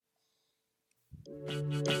And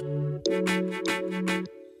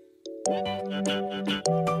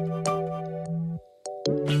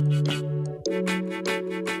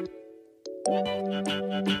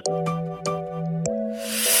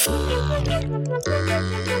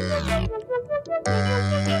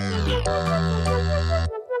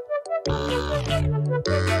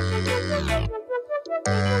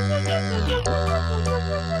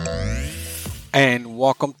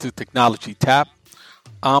welcome to Technology Tap.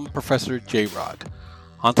 I'm Professor J Rod.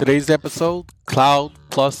 On today's episode, Cloud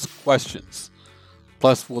Plus questions.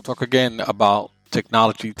 Plus, we'll talk again about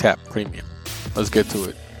Technology Tap Premium. Let's get to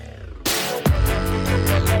it.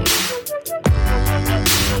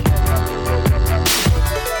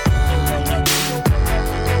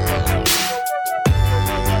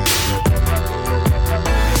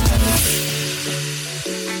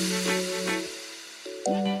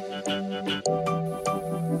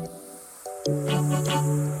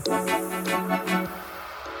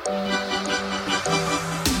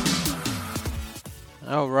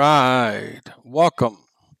 All right. Welcome.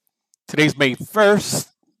 Today's May 1st,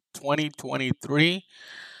 2023,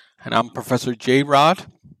 and I'm Professor J Rod.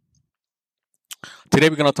 Today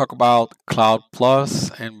we're going to talk about Cloud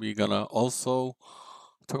Plus, and we're going to also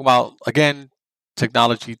talk about, again,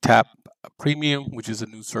 Technology Tap Premium, which is a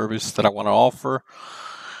new service that I want to offer.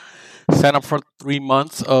 Sign up for 3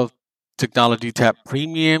 months of Technology Tap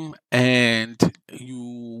Premium, and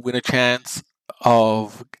you win a chance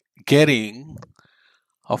of getting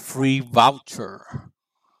a free voucher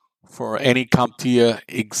for any CompTIA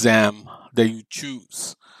exam that you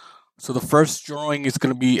choose. So the first drawing is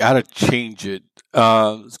going to be, I had to change it.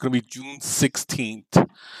 It's going to be June 16th.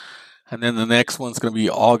 And then the next one's going to be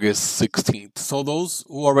August 16th. So those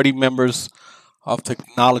who are already members of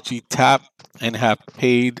Technology Tap and have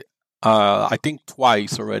paid, I think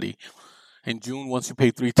twice already. In June, once you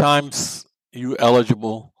pay 3 times, you're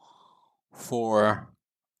eligible for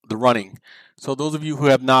the running. So those of you who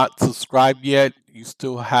have not subscribed yet, you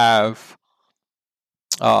still have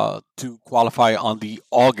to qualify on the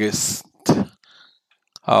August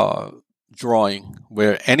drawing,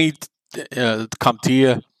 where any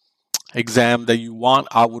CompTIA exam that you want,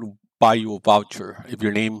 I would buy you a voucher if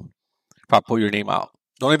I pull your name out.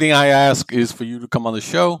 The only thing I ask is for you to come on the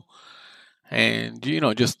show and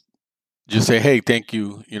just say, hey, thank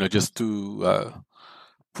you, just to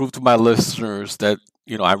prove to my listeners that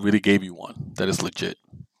I really gave you one that is legit.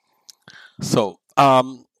 So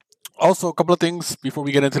also a couple of things before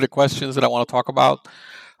we get into the questions that I want to talk about.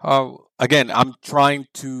 Again, I'm trying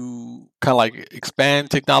to kind of like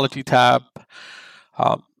expand Technology Tap.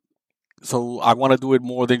 So I want to do it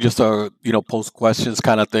more than just a post questions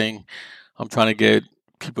kind of thing. I'm trying to get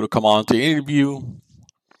people to come on to interview,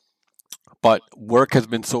 but work has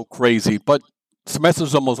been so crazy. But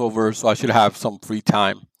semester's almost over, so I should have some free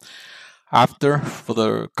time. After, for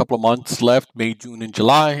the couple of months left, May, June, and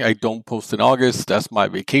July, I don't post in August. That's my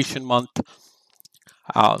vacation month.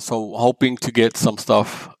 So hoping to get some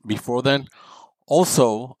stuff before then.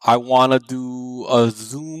 Also, I want to do a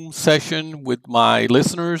Zoom session with my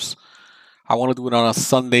listeners. I want to do it on a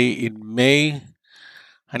Sunday in May.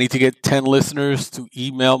 I need to get 10 listeners to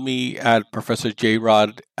email me at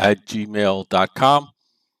professorjrod@gmail.com.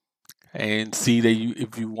 and see that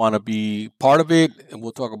if you want to be part of it. And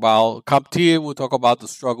we'll talk about CompTIA. We'll talk about the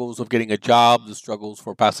struggles of getting a job, the struggles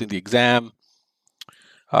for passing the exam,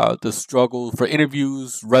 the struggle for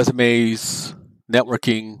interviews, resumes,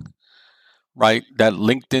 networking, right? That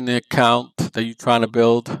LinkedIn account that you're trying to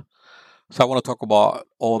build. So I want to talk about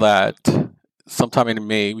all that sometime in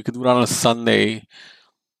May. We could do it on a Sunday,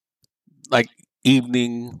 like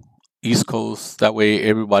evening, East Coast. That way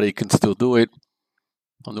everybody can still do it.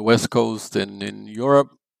 On the West Coast and in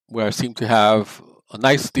Europe, where I seem to have a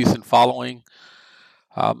nice, decent following.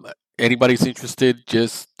 Anybody's interested,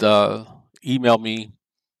 just email me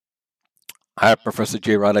at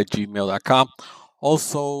professorjrod@gmail.com.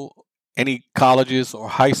 Also, any colleges or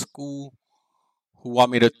high school who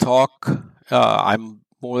want me to talk, I'm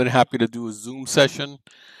more than happy to do a Zoom session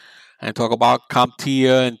and talk about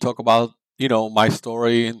CompTIA and talk about, my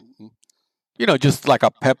story and just like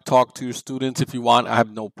a pep talk to your students if you want. I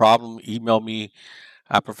have no problem. Email me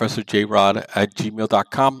at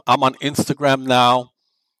professorjrod@gmail.com. I'm on Instagram now,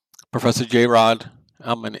 Professor J Rod.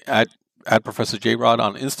 I'm at Professor J Rod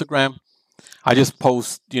on Instagram. I just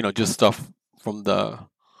post, just stuff from the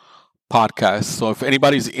podcast. So if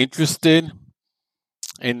anybody's interested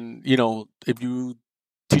in, if you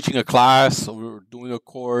teaching a class or doing a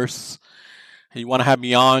course and you want to have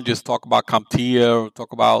me on, just talk about CompTIA or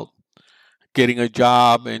talk about getting a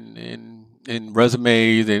job and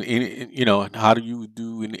resumes and how do you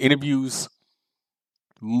do in interviews,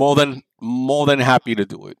 more than happy to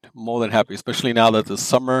do it. More than happy, especially now that the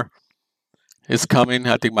summer is coming.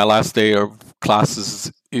 I think my last day of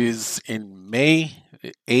classes is in May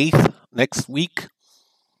 8th, next week.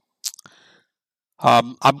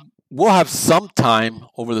 We'll have some time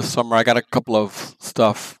over the summer. I got a couple of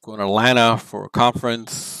stuff going to Atlanta for a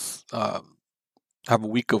conference. Have a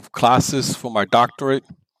week of classes for my doctorate.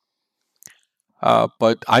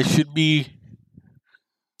 But I should be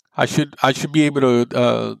able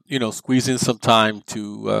to squeeze in some time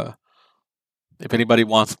to if anybody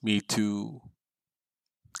wants me to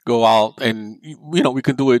go out, and we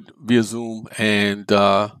can do it via Zoom, and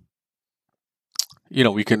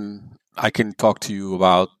I can talk to you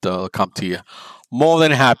about CompTIA. More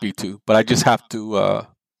than happy to, but I just have to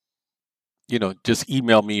just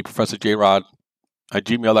email me,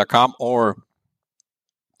 professorjrod@gmail.com, or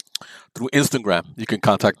through Instagram. You can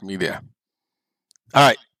contact me there. All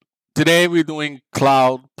right. Today we're doing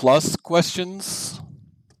Cloud Plus questions.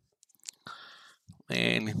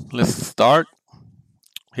 And let's start.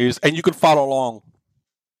 And you can follow along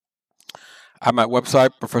at my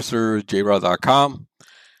website, professorjrod.com.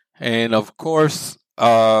 And of course,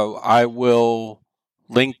 I will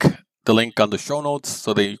link the link on the show notes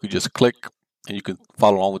so that you can just click and you can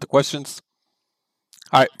follow along with the questions.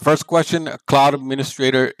 All right, first question. A cloud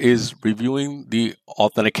administrator is reviewing the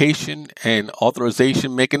authentication and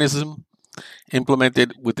authorization mechanism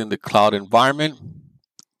implemented within the cloud environment.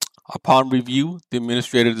 Upon review, the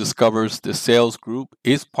administrator discovers the sales group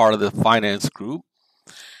is part of the finance group,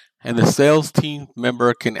 and the sales team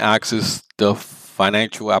member can access the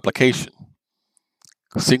financial application.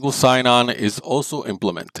 Single sign-on is also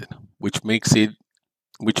implemented, which makes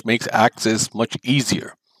access much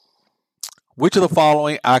easier. Which of the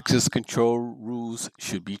following access control rules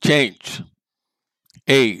should be changed?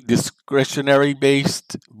 A. Discretionary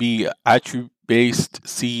based. B. Attribute based.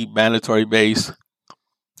 C. Mandatory based.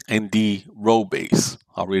 And D. Role based.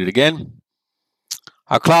 I'll read it again.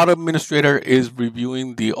 A cloud administrator is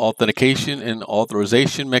reviewing the authentication and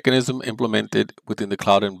authorization mechanism implemented within the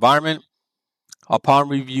cloud environment. Upon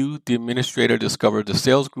review, the administrator discovered the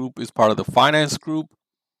sales group is part of the finance group,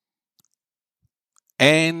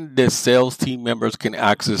 and the sales team members can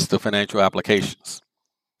access the financial applications.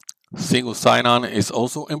 Single sign-on is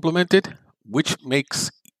also implemented, which makes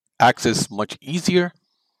access much easier.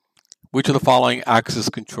 Which of the following access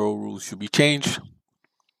control rules should be changed?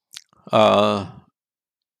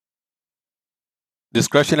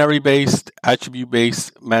 Discretionary based, attribute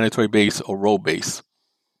based, mandatory based, or role based?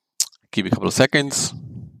 Give you a couple of seconds.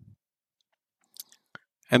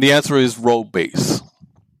 And the answer is role based,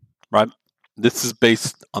 right? This is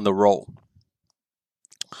based on the role.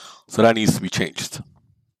 So that needs to be changed.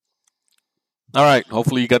 All right,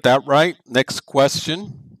 hopefully you got that right. Next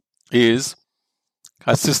question is,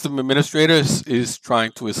 a system administrator is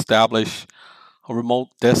trying to establish a remote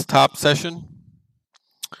desktop session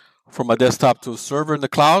from a desktop to a server in the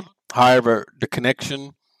cloud. However, the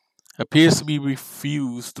connection appears to be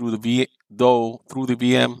refused through the VM,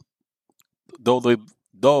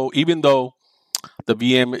 even though the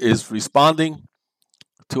VM is responding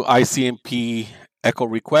to ICMP echo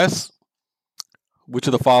requests. Which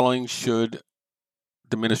of the following should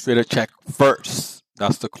the administrator check first?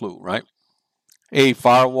 That's the clue, right? A,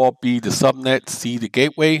 firewall. B, the subnet. C, the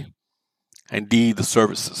gateway. And D, the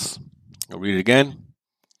services. I'll read it again.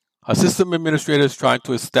 A system administrator is trying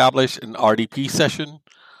to establish an RDP session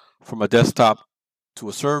from a desktop to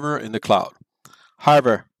a server in the cloud.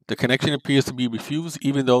 However, the connection appears to be refused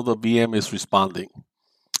even though the VM is responding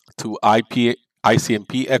to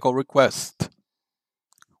ICMP echo request.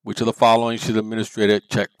 Which of the following should the administrator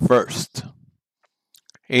check first?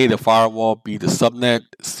 A, the firewall. B, the subnet.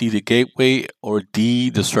 C, the gateway. Or D,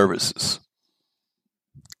 the services?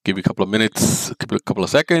 Give you a couple of minutes, a couple of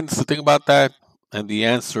seconds to think about that. And the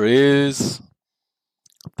answer is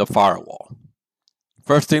the firewall.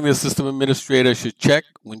 First thing the system administrator should check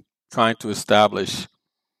when trying to establish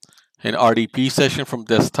an RDP session from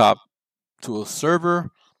desktop to a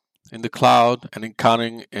server in the cloud and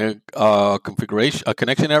encountering a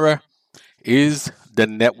connection error is the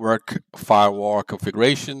network firewall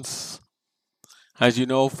configurations. As you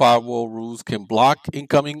know, firewall rules can block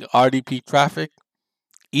incoming RDP traffic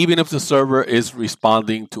even if the server is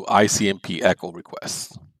responding to ICMP echo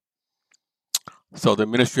requests. So the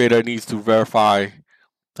administrator needs to verify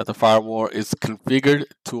that the firewall is configured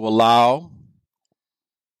to allow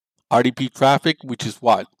RDP traffic, which is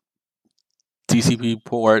what? TCP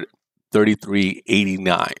port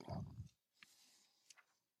 3389.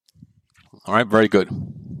 All right, very good.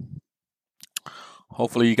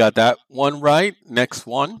 Hopefully you got that one right. Next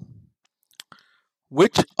one.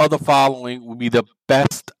 Which of the following would be the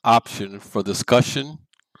best option for discussion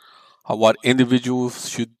of what individuals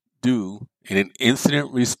should do in an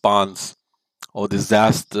incident response or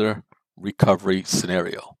disaster recovery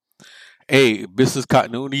scenario? A. Business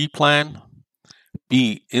continuity plan.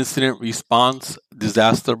 B. Incident response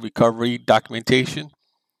disaster recovery documentation.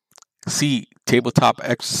 C. Tabletop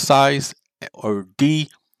exercise. Or D.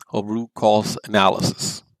 A root cause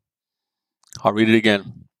analysis. I'll read it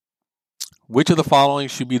again. Which of the following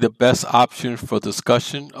should be the best option for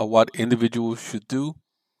discussion of what individuals should do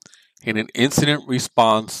in an incident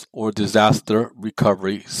response or disaster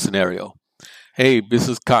recovery scenario? A.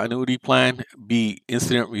 Business continuity plan. B.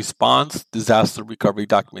 Incident response disaster recovery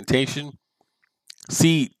documentation.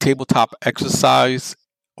 C. Tabletop exercise.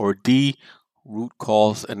 Or D. Root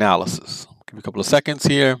cause analysis. Give me a couple of seconds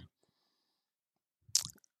here.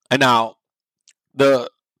 And now,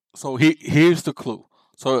 here's the clue.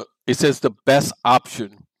 So it says the best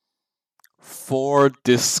option for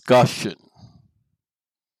discussion,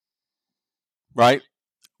 right?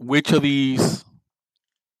 Which of these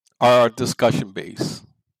are discussion based,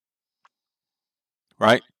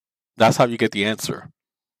 right? That's how you get the answer.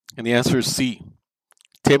 And the answer is C.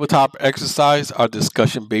 Tabletop exercise are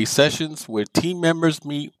discussion based sessions where team members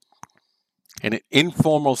meet in an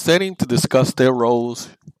informal setting to discuss their roles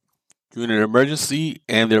during an emergency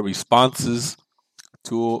and their responses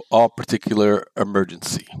to a particular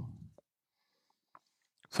emergency.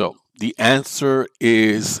 So the answer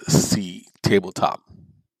is C, tabletop.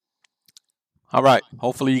 All right,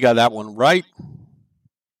 hopefully you got that one right.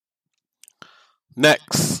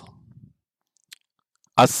 Next,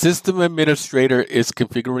 a system administrator is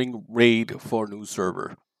configuring RAID for a new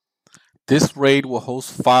server. This RAID will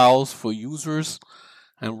host files for users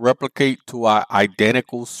and replicate to an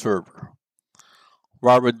identical server.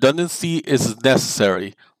 While redundancy is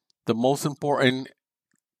necessary, the most important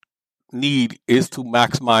need is to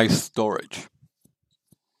maximize storage.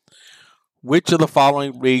 Which of the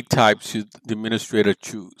following RAID types should the administrator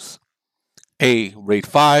choose? A. RAID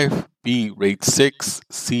 5, B. RAID 6,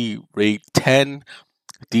 C. RAID 10,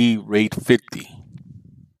 D. RAID 50.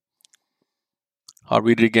 I'll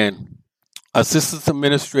read it again. A systems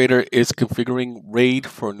administrator is configuring RAID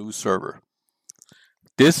for a new server.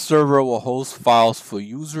 This server will host files for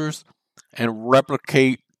users and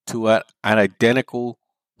replicate to an identical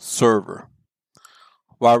server.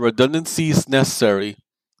 While redundancy is necessary,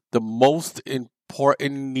 the most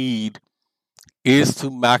important need is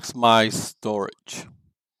to maximize storage.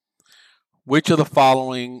 Which of the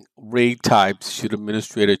following RAID types should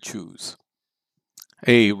administrator choose?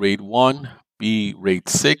 A. RAID 1, B. RAID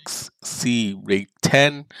 6, C. RAID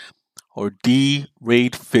 10, or D.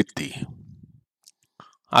 RAID 50.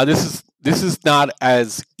 This is not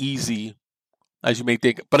as easy as you may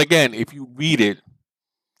think. But again, if you read it,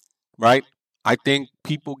 right, I think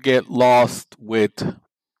people get lost with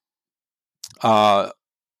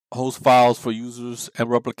host files for users and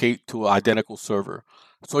replicate to an identical server.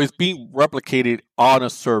 So it's being replicated on a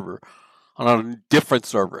server, on a different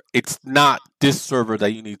server. It's not this server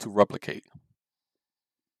that you need to replicate,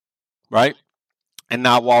 right? And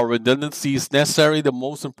now, while redundancy is necessary, the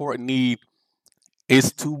most important need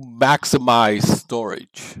is to maximize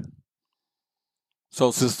storage.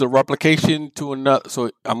 So since the replication to another,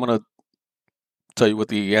 so I'm going to tell you what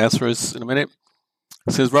the answer is in a minute.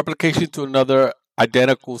 Since replication to another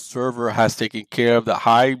identical server has taken care of the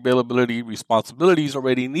high availability responsibilities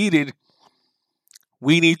already needed,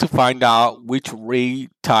 we need to find out which RAID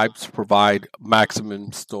types provide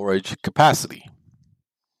maximum storage capacity.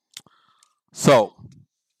 So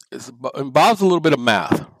it involves a little bit of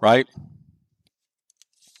math, right?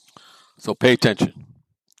 So pay attention.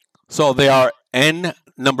 So there are n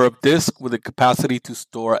number of disks with the capacity to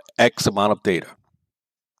store X amount of data.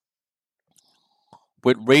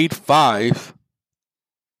 With RAID 5,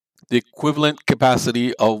 the equivalent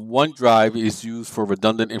capacity of one drive is used for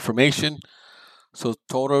redundant information. So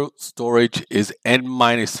total storage is n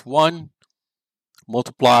minus 1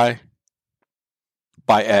 multiplied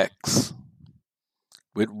by X.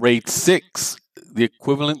 With RAID 6, the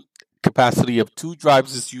equivalent capacity of two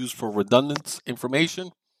drives is used for redundant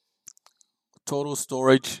information. Total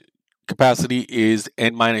storage capacity is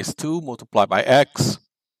n minus 2 multiplied by X.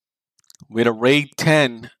 With a RAID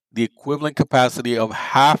 10, the equivalent capacity of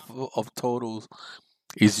half of totals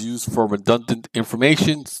is used for redundant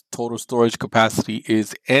information. Total storage capacity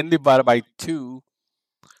is n divided by 2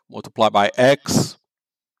 multiplied by X.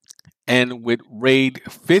 And with RAID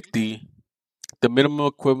 50, the minimum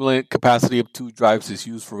equivalent capacity of two drives is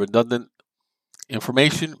used for redundant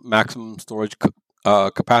information. Maximum storage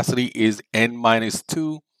capacity is n minus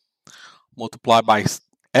 2 multiplied by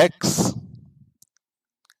X.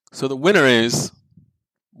 So the winner is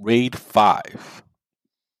RAID 5.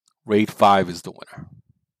 RAID 5 is the winner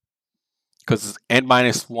because it's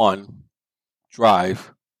N-1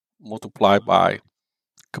 drive multiplied by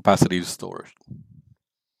capacity of storage.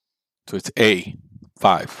 So it's A,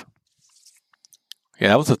 5. Yeah,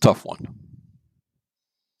 that was a tough one.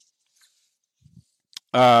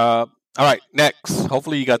 All right, next.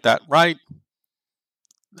 Hopefully you got that right.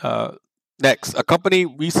 Next, a company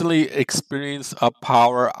recently experienced a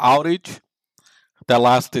power outage that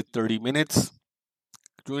lasted 30 minutes.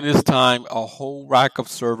 During this time, a whole rack of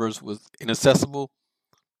servers was inaccessible,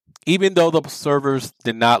 even though the servers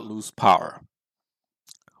did not lose power.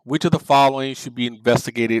 Which of the following should be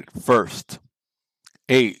investigated first?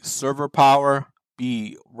 A. Server power.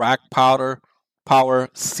 B. Rack power.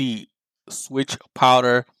 C. Switch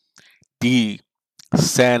power. D.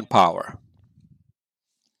 SAN power.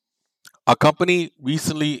 A company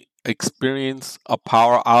recently experienced a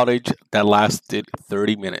power outage that lasted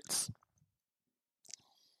 30 minutes.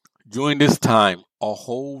 During this time, a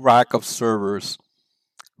whole rack of servers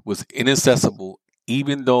was inaccessible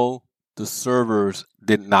even though the servers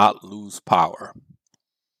did not lose power.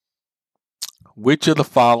 Which of the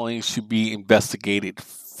following should be investigated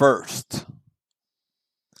first?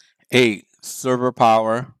 A. Server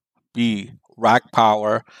power. B. Rack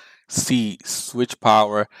power. C. Switch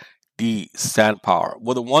power. D. SAN power.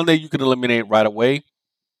 Well, the one that you can eliminate right away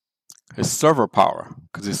is server power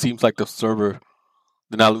because it seems like the server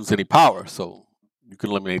did not lose any power, so you can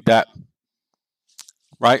eliminate that.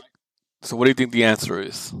 Right? So what do you think the answer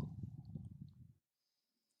is?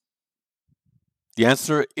 The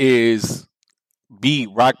answer is B,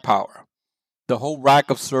 rack power. The whole rack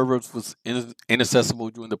of servers was inaccessible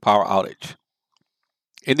during the power outage,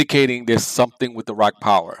 indicating there's something with the rack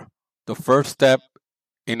power. The first step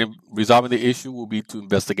in resolving the issue will be to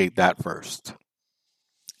investigate that first.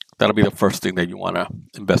 That'll be the first thing that you want to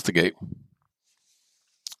investigate.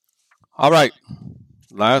 All right.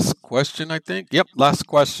 Last question, I think. Yep, last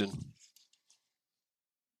question.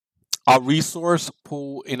 A resource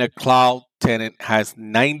pool in a cloud tenant has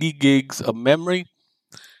 90 gigs of memory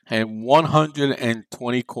and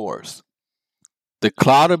 120 cores. The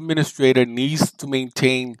cloud administrator needs to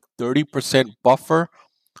maintain 30% buffer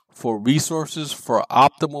for resources for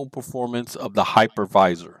optimal performance of the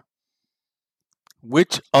hypervisor.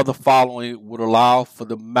 Which of the following would allow for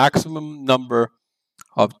the maximum number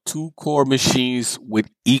of 2-core machines with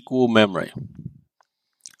equal memory?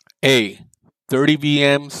 A. 30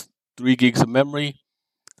 VMs, 3 gigs of memory.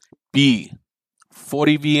 B.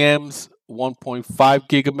 40 VMs, 1.5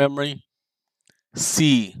 gig of memory.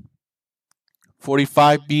 C.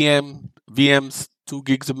 45 VMs, 2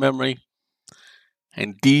 gigs of memory.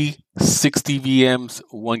 And D. 60 VMs,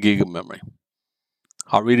 1 gig of memory.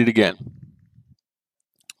 I'll read it again.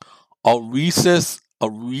 A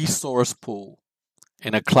resource pool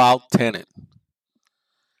in a cloud tenant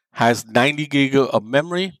has 90 gig of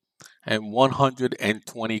memory and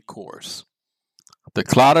 120 cores. The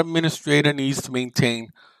cloud administrator needs to maintain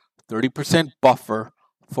 30% buffer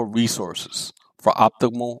for resources for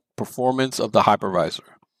optimal performance of the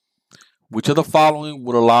hypervisor. Which of the following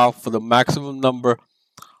would allow for the maximum number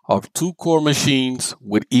of 2-core machines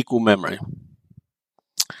with equal memory?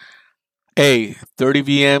 A. 30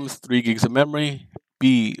 VMs, 3 gigs of memory.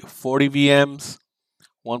 B. 40 VMs,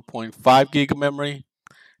 1.5 gig of memory.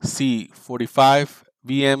 C. 45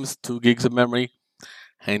 VMs, 2 gigs of memory.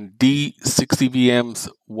 And D. 60 VMs,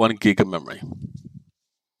 1 gig of memory.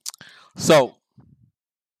 So,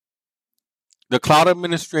 the cloud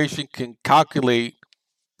administration can calculate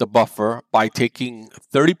the buffer by taking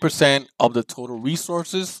 30% of the total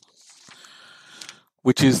resources,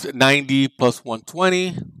 which is 90 plus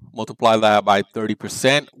 120, multiply that by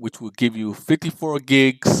 30%, which will give you 54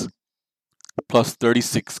 gigs plus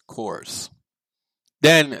 36 cores.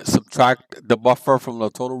 Then subtract the buffer from the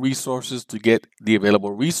total resources to get the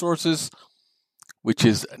available resources, which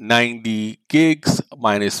is 90 gigs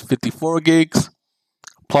minus 54 gigs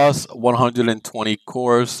plus 120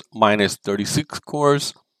 cores minus 36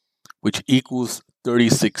 cores, which equals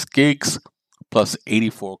 36 gigs plus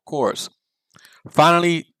 84 cores.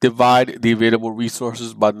 Finally, divide the available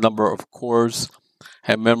resources by the number of cores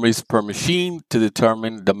and memories per machine to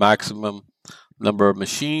determine the maximum number of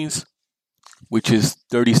machines, which is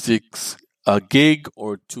 36 gig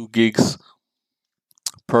or 2 gigs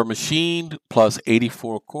per machine plus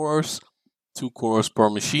 84 cores. 2 cores per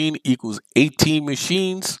machine equals 18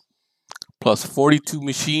 machines plus 42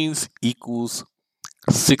 machines equals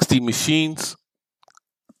 60 machines.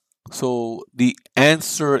 So the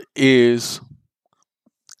answer is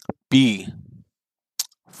B,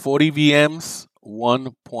 40 VMs,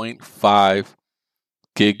 1.5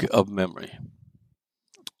 gig of memory.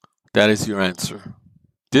 That is your answer.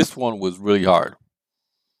 This one was really hard.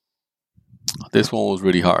 This one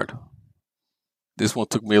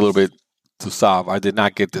took me a little bit to solve. I did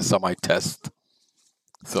not get this on my test.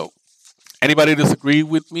 So, anybody disagree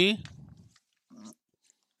with me?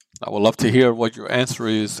 I would love to hear what your answer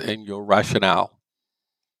is and your rationale.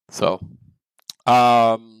 So,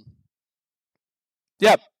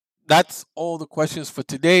 yeah, that's all the questions for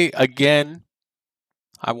today. Again,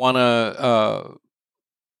 I want to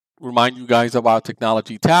remind you guys about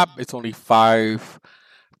Technology Tab. It's only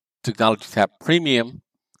Technology Tab Premium,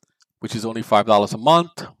 which is only $5 a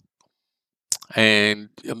month. And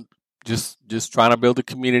just trying to build a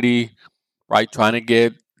community, right? Trying to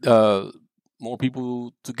get more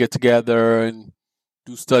people to get together and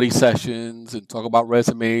do study sessions and talk about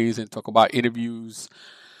resumes and talk about interviews,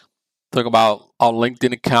 talk about our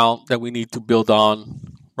LinkedIn account that we need to build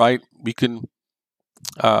on, right? We can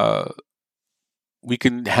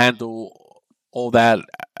handle all that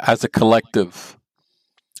as a collective,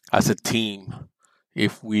 as a team,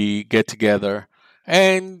 if we get together.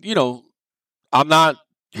 And, I'm not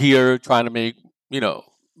here trying to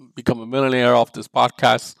become a millionaire off this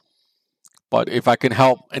podcast, but if I can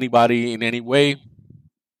help anybody in any way,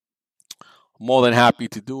 more than happy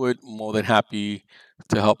to do it, more than happy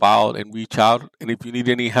to help out and reach out. And if you need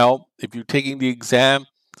any help, if you're taking the exam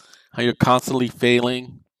and you're constantly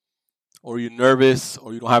failing, or you're nervous,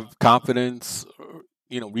 or you don't have confidence,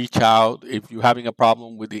 reach out. If you're having a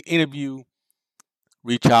problem with the interview,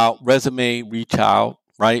 reach out. Resume, reach out,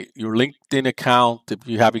 right? Your LinkedIn account, if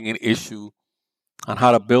you're having an issue on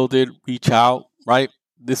how to build it, reach out, right?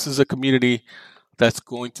 This is a community that's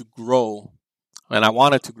going to grow, and I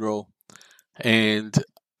want it to grow. And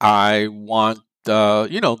I want,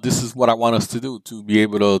 this is what I want us to do, to be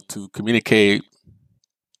able to communicate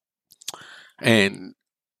and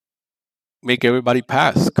make everybody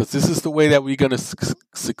pass, because this is the way that we're going to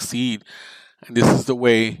succeed, and this is the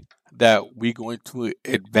way that we're going to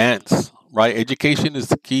advance, right? Education is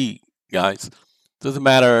the key, guys. Doesn't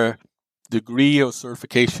matter degree or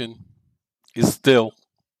certification, it's still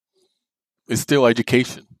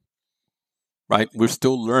education, right? We're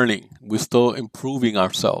still learning, we're still improving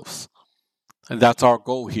ourselves, and that's our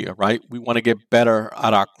goal here, right? We want to get better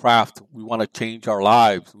at our craft. We want to change our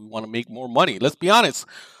lives. We want to make more money. Let's be honest.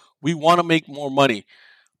 We want to make more money,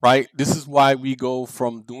 right? This is why we go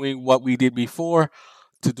from doing what we did before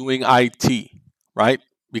to doing IT, right?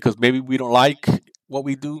 Because maybe we don't like what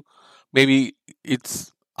we do. Maybe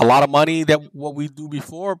it's a lot of money that what we do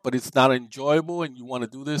before, but it's not enjoyable and you want to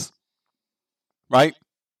do this, right?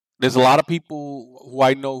 There's a lot of people who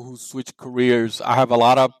I know who switch careers. I have a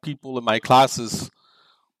lot of people in my classes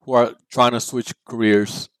who are trying to switch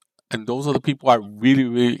careers. And those are the people I really,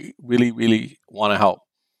 really, really, really want to help.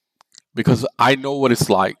 Because I know what it's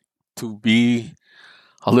like to be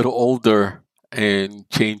a little older and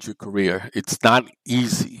change your career. It's not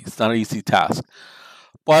easy. It's not an easy task.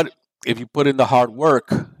 But if you put in the hard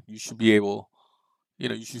work, you should be able,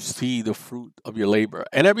 you should see the fruit of your labor.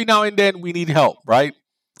 And every now and then we need help, right?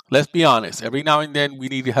 Let's be honest. Every now and then we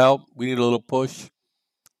need help. We need a little push.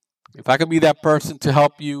 If I can be that person to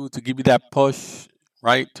help you, to give you that push,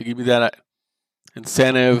 right? To give you that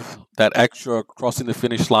incentive, that extra crossing the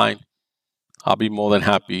finish line, I'll be more than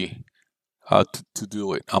happy to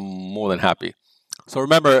do it. I'm more than happy. So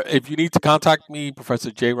remember, if you need to contact me,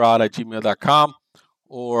 ProfessorJrod@gmail.com,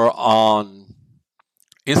 or on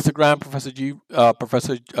Instagram,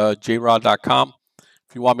 ProfessorJrod.com.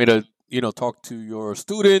 If you want me to, talk to your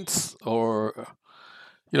students, or,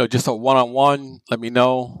 just a one-on-one, let me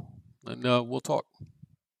know, and we'll talk.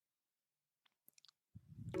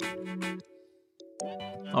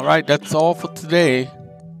 All right, that's all for today.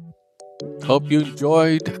 Hope you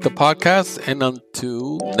enjoyed the podcast, and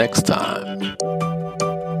until next time.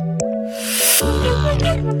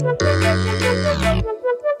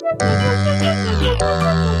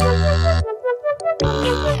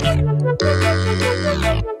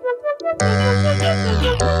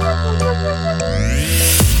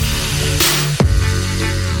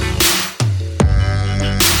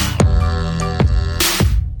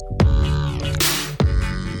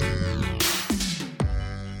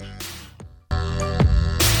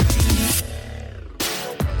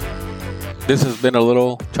 This has been a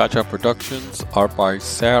little Cha-Cha Productions, art by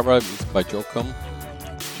Sarah, music by Jokum.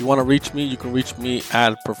 If you want to reach me, you can reach me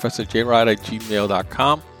at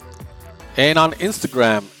ProfessorJrod@gmail.com and on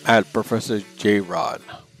Instagram at ProfessorJrod.